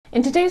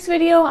In today's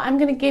video, I'm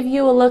going to give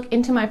you a look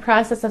into my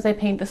process as I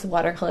paint this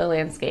watercolor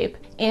landscape.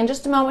 In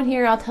just a moment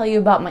here, I'll tell you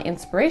about my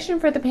inspiration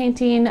for the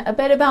painting, a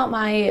bit about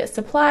my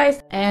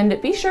supplies,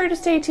 and be sure to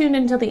stay tuned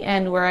until the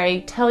end where I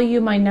tell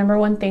you my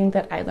 #1 thing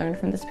that I learned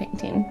from this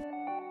painting.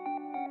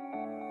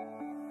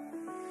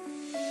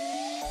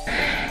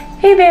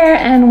 Hey there,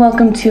 and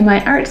welcome to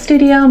my art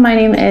studio. My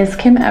name is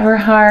Kim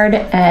Everhard,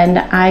 and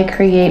I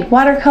create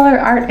watercolor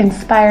art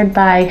inspired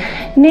by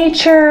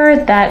nature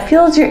that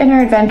fuels your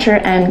inner adventure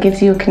and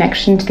gives you a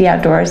connection to the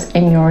outdoors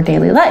in your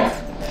daily life.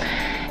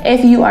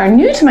 If you are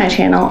new to my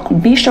channel,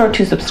 be sure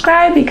to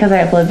subscribe because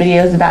I upload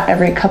videos about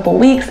every couple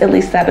weeks. At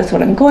least that is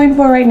what I'm going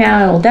for right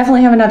now. I will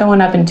definitely have another one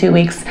up in 2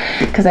 weeks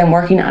because I'm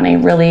working on a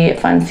really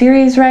fun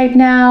series right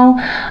now.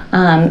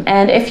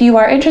 And if you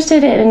are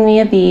interested in any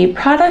of the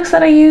products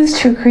that I use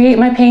to create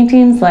my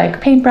paintings,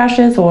 like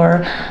paintbrushes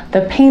or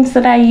the paints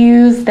that I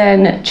use,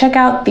 then check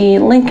out the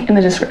link in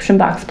the description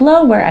box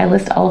below where I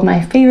list all of my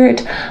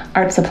favorite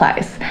art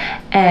supplies.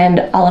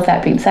 And all of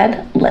that being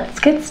said, let's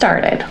get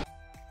started.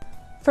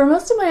 For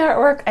most of my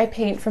artwork, I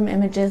paint from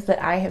images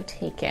that I have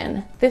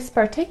taken. This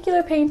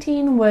particular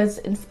painting was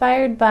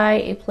inspired by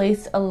a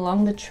place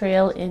along the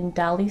trail in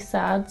Dolly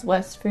Sods,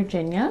 West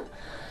Virginia.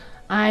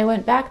 I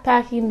went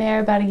backpacking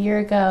there about a year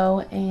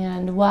ago,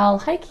 and while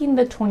hiking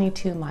the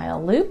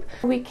 22-mile loop,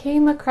 we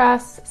came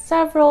across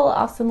several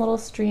awesome little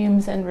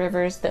streams and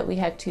rivers that we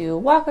had to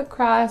walk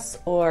across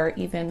or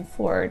even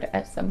ford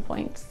at some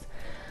points.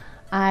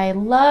 I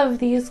love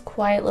these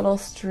quiet little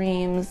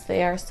streams.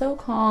 They are so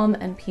calm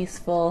and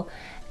peaceful,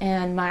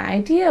 and my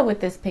idea with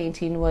this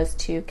painting was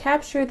to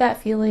capture that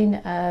feeling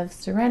of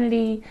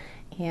serenity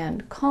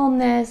and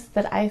calmness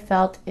that I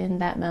felt in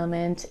that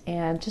moment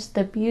and just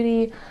the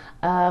beauty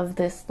of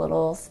this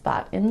little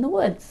spot in the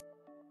woods.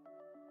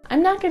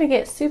 I'm not going to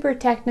get super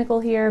technical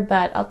here,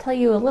 but I'll tell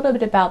you a little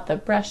bit about the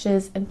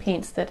brushes and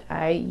paints that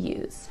I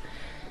use.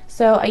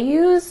 So I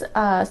use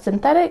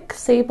synthetic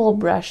sable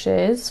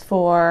brushes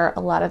for a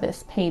lot of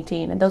this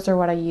painting, and those are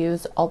what I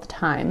use all the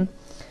time.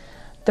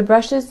 The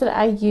brushes that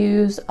I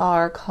use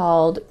are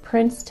called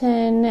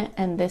Princeton,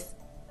 and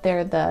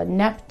they're the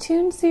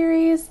Neptune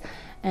series,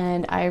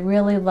 and I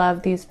really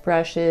love these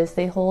brushes.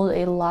 They hold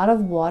a lot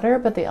of water,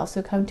 but they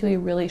also come to a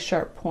really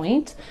sharp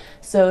point.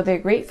 So they're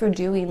great for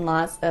doing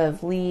lots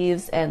of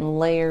leaves and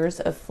layers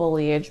of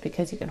foliage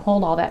because you can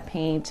hold all that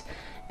paint,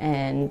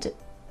 and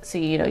so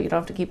you don't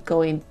have to keep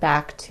going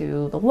back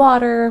to the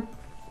water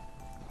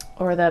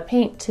or the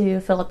paint to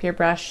fill up your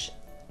brush.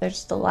 There's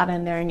just a lot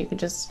in there, and you can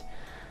just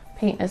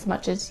paint as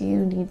much as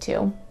you need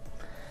to.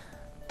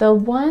 The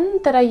one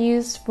that I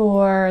used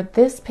for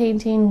this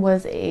painting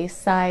was a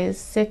size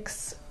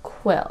 6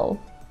 quill.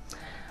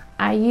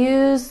 I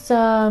used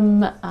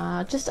some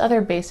just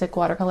other basic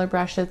watercolor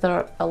brushes that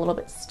are a little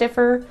bit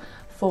stiffer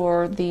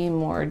for the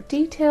more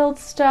detailed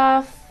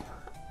stuff.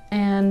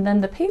 And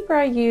then the paper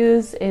I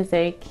use is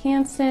a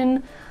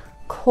Canson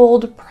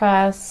cold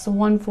press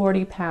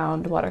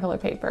 140-pound watercolor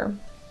paper.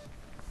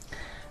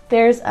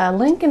 There's a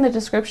link in the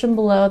description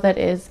below that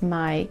is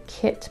my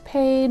kit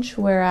page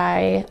where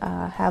I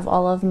have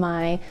all of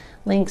my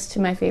links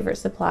to my favorite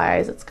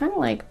supplies. It's kind of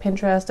like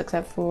Pinterest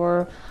except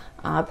for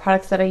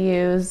products that I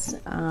use.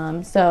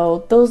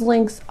 So those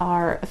links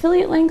are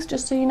affiliate links,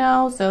 just so you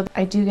know. So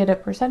I do get a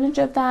percentage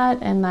of that,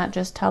 and that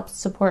just helps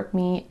support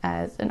me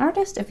as an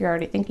artist. If you're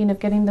already thinking of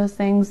getting those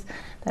things,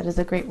 that is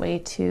a great way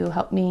to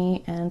help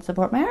me and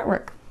support my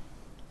artwork.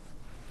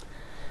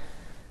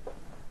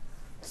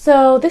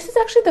 So this is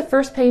actually the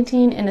first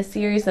painting in a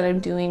series that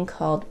I'm doing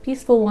called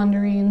Peaceful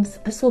Wanderings.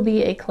 This will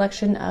be a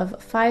collection of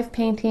 5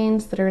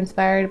 paintings that are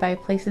inspired by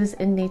places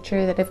in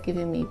nature that have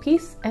given me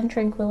peace and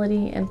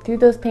tranquility, and through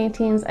those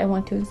paintings I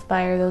want to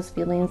inspire those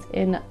feelings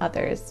in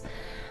others.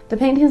 The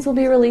paintings will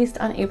be released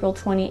on April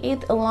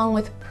 28th along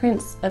with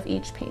prints of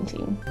each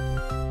painting.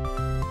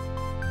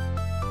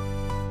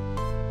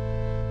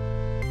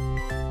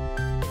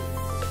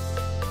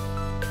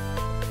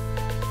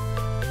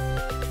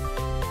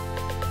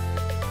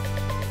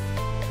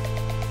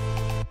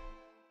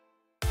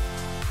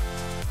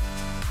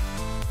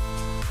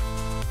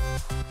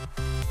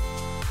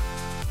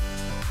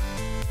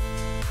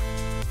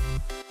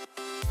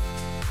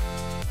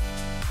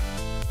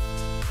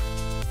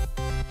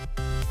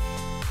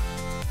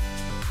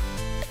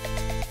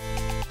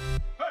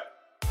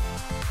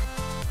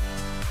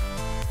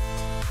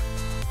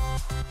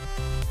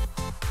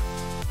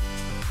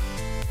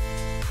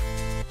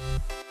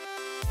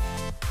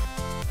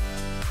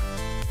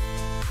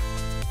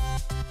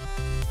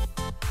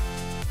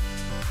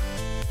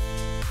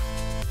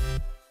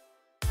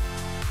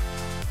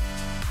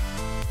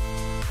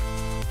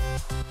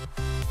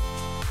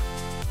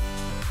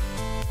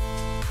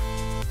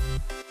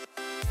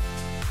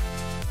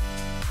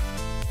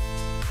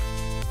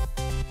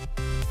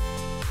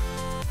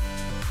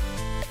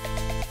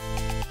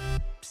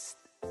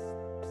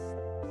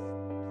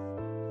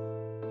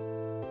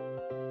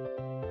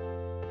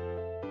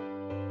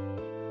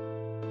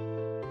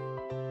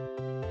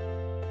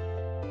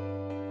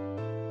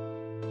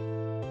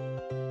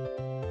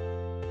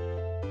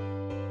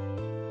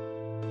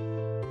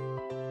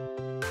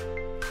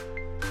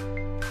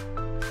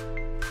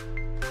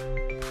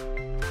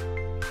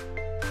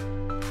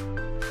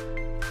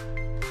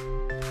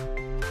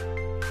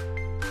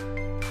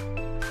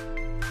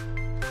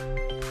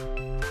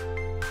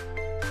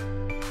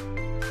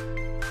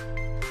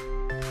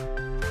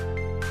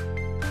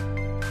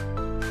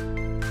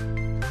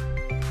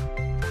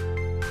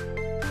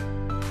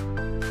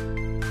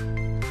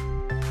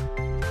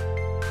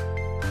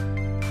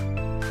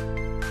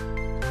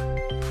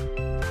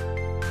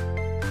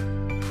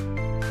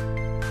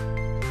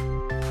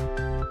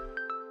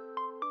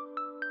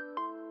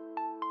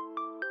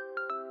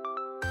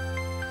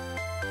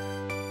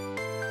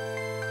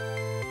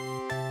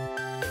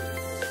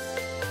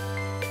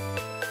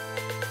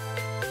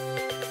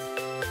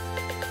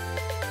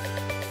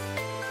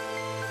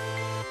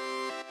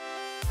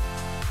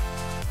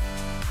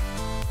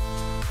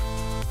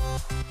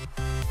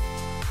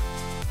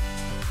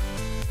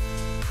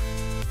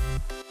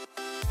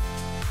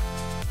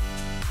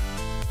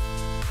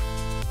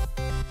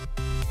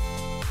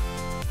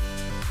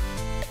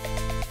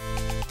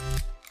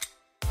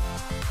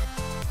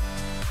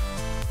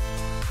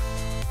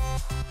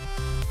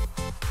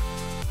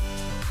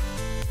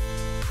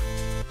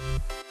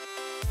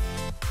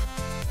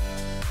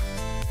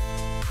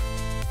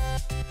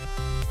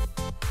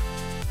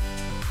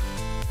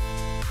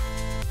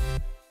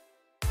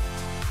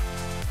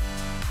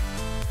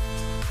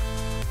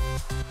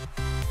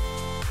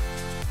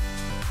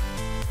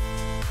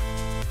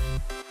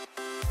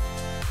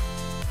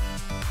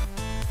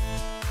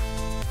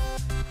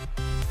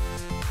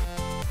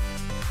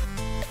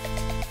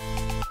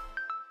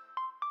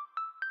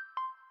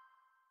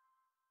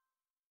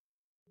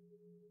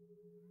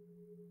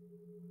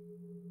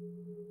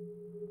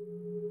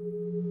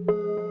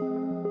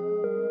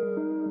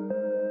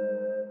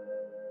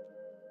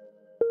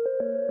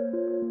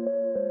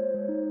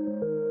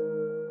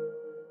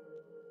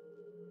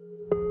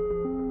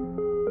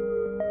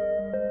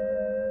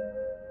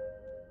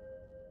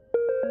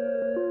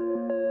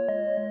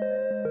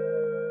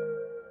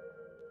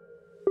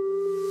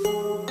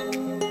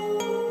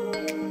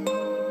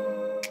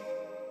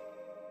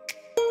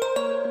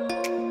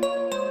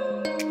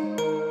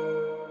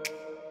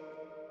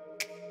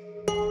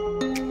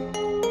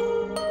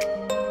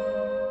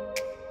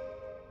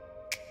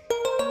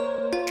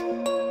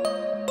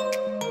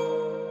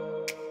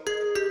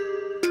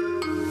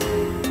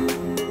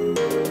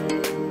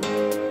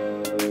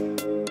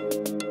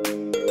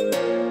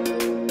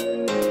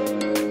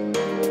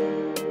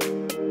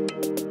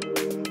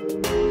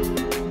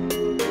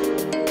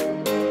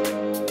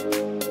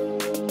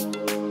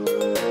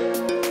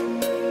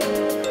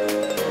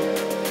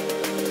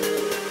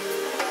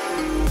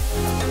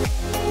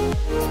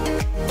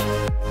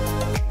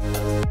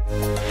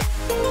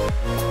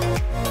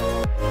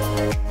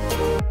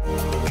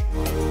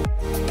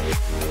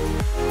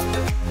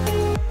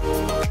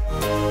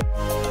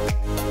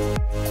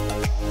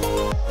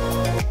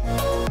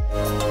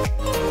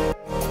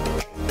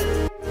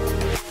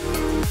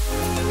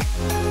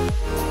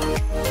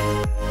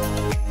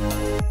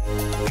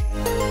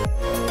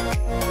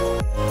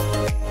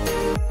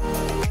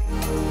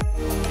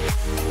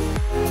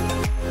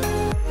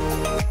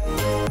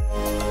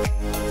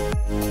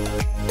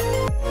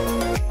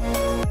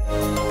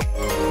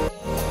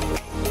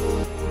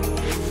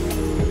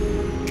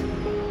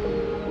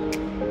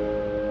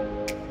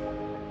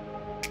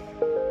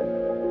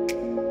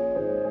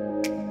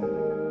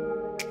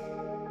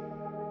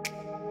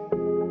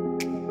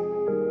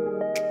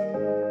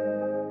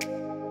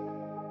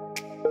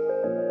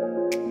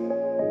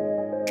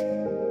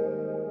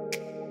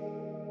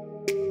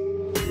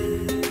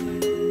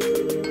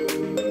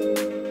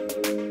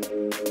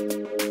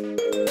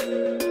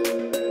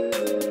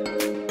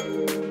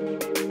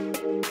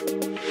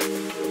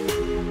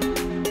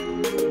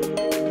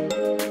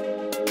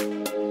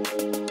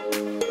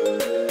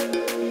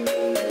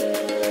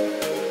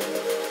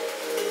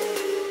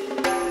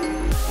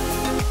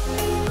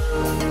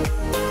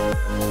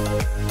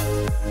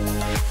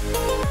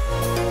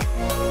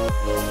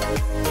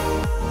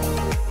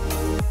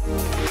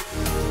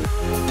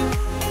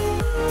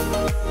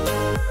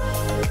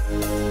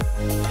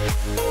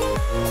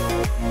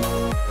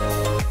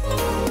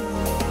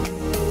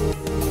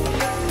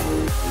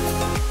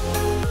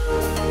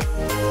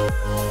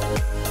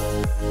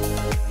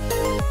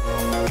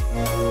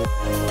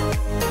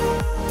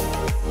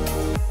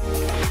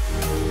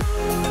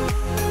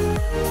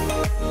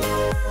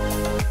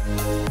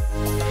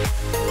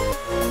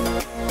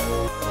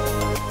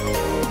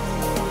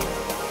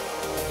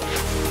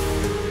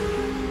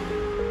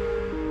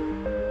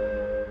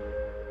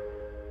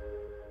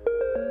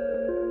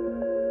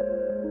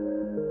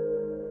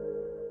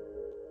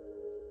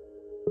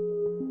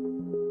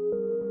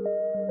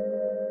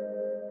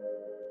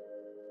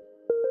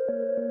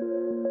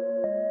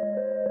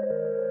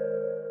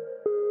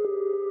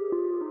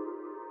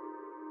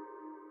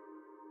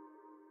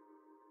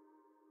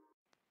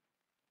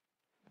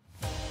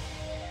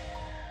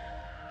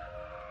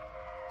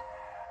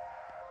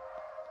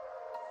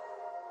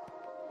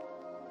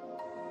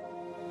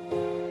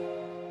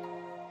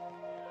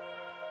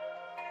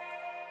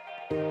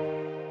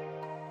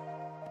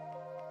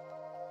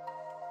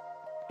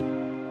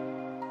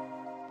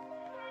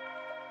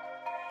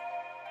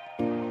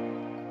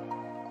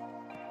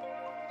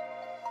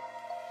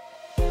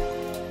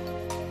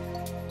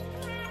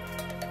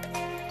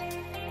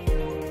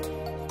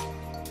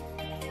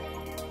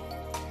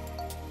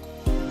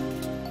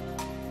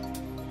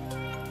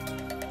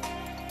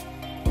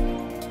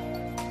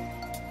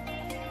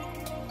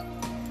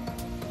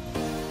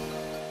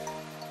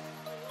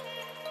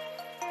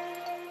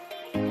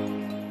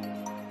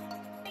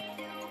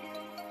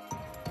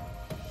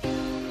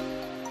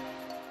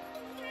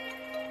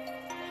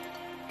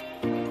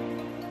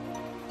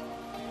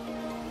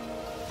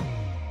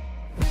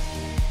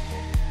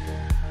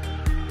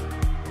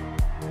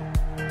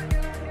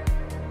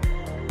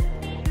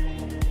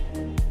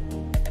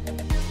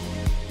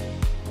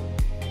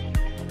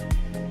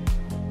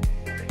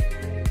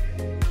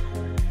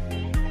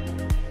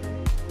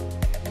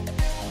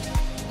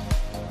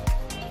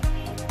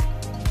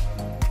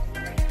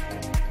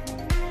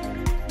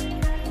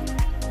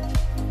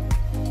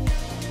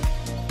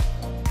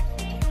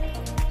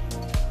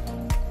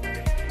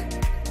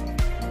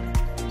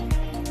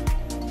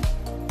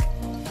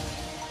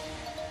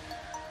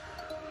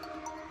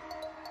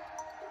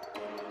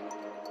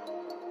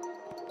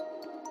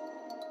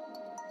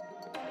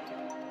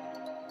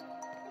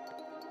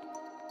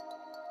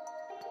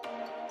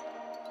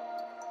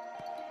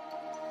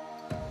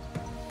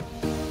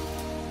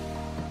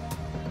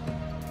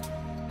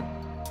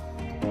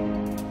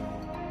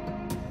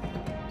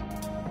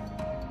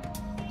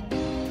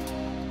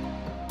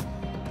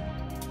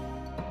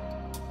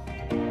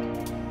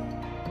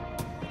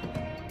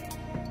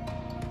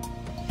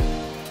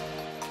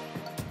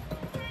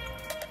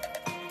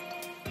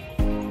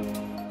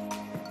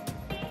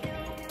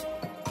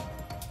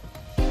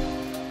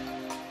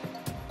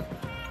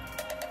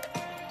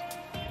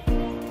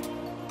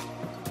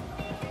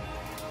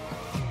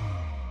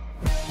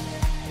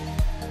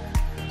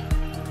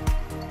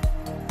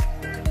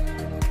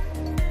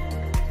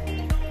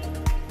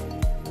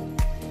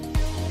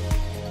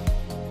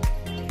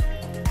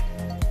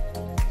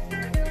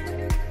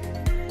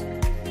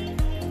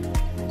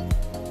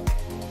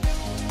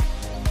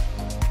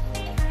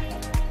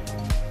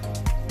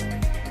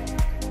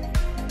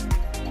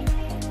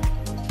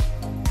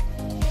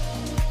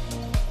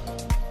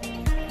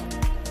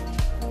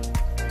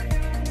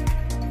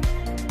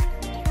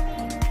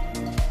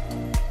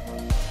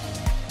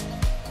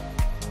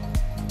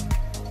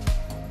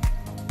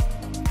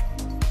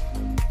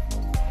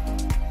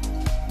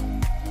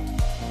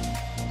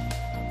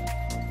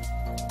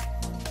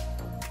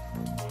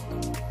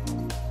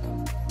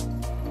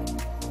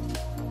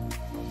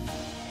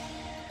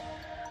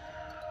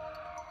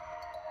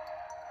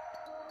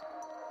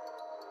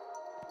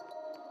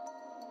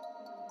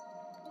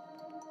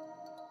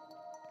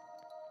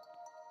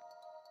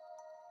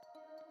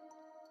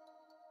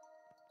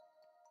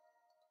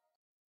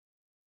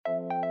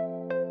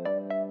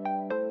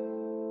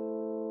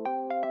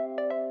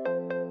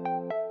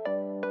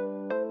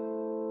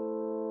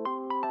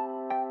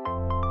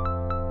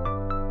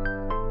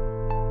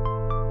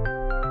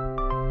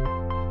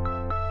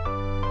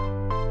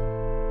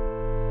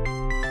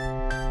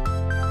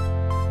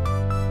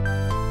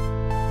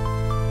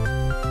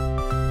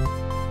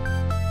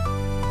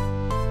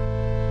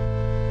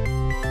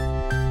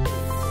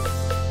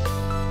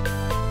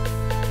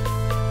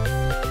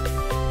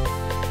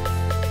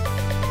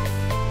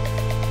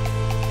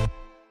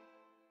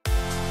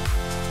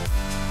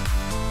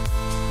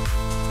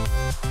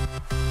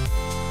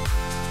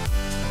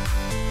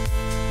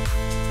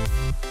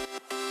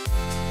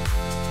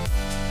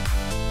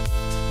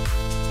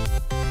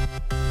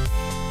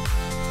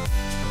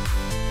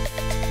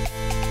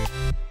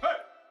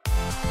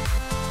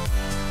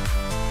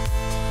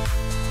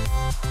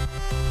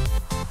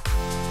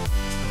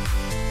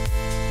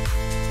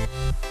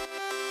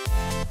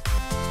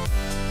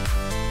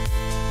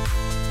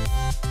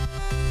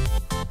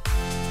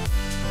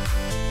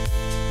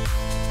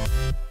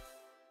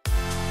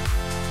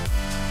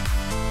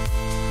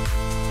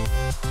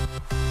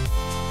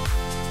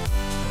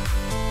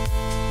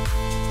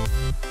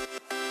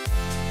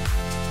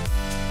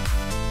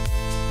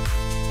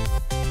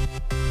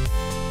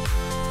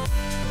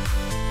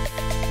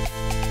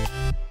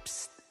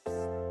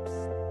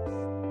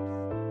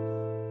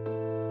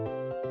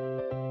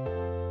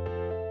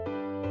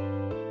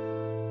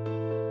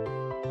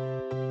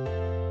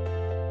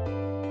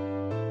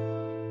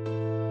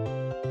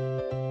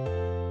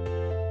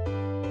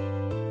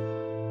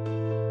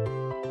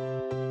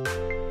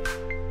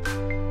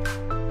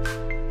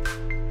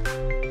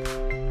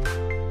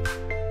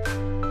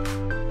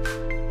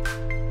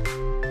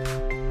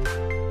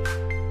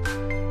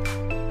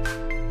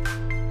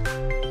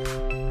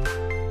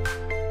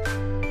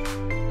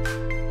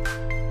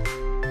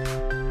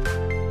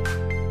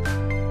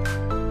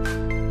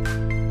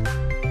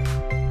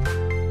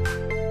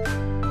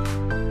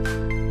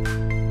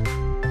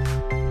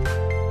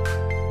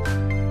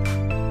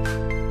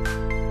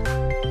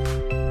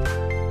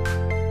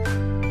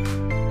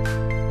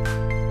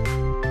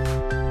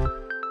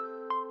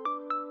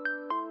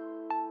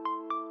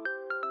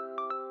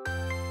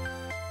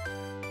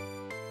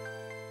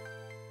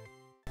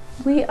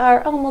 We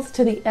are almost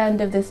to the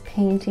end of this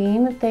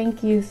painting.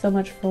 Thank you so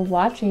much for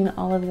watching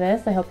all of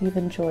this. I hope you've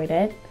enjoyed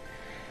it.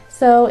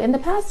 So in the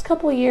past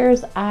couple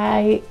years,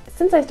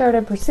 since I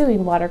started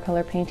pursuing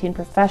watercolor painting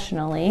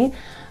professionally,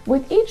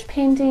 with each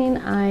painting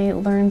I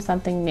learned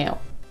something new.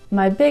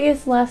 My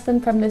biggest lesson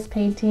from this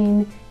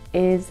painting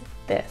is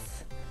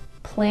this: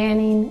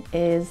 planning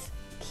is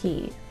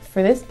key.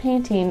 For this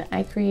painting,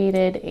 I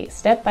created a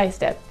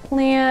step-by-step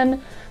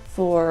plan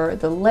for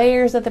the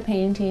layers of the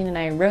painting, and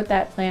I wrote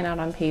that plan out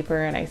on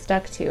paper and I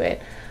stuck to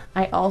it.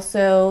 I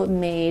also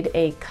made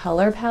a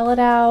color palette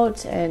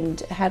out and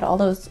had all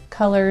those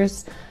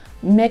colors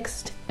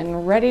mixed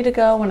and ready to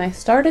go when I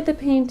started the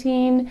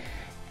painting,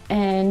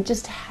 and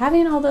just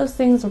having all those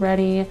things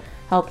ready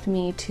helped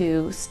me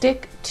to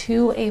stick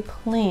to a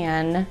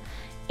plan,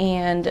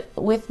 and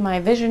with my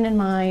vision in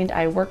mind,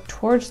 I worked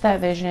towards that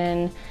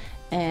vision,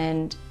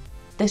 and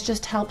this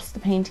just helps the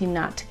painting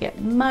not to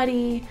get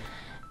muddy.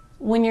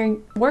 When you're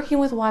working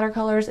with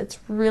watercolors, it's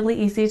really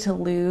easy to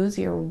lose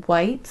your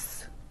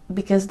whites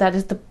because that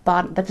is the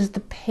bottom, that is the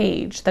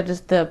page, that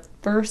is the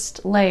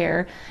first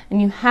layer,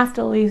 and you have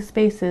to leave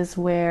spaces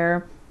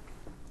where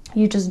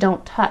you just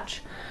don't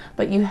touch.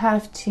 But you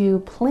have to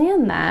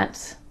plan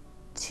that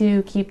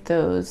to keep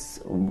those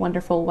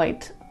wonderful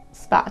white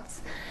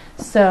spots.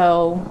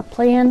 So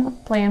plan,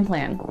 plan,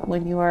 plan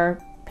when you are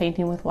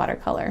painting with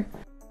watercolor.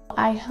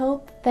 I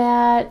hope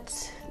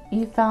that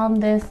you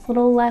found this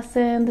little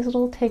lesson, this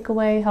little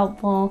takeaway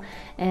helpful.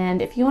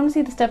 And if you want to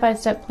see the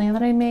step-by-step plan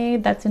that I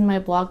made, that's in my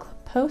blog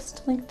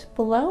post linked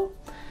below.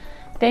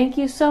 Thank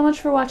you so much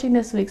for watching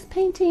this week's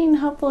painting.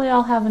 Hopefully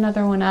I'll have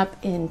another one up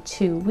in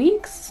 2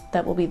 weeks.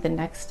 That will be the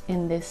next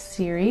in this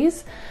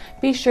series.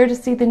 Be sure to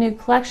see the new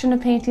collection of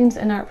paintings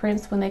and art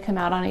prints when they come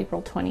out on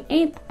April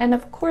 28th. And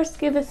of course,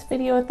 give this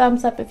video a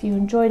thumbs up if you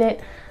enjoyed it.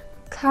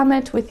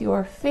 Comment with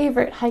your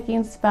favorite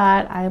hiking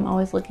spot. I am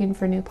always looking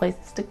for new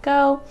places to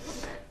go.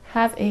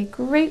 Have a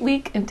great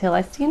week until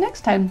I see you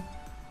next time.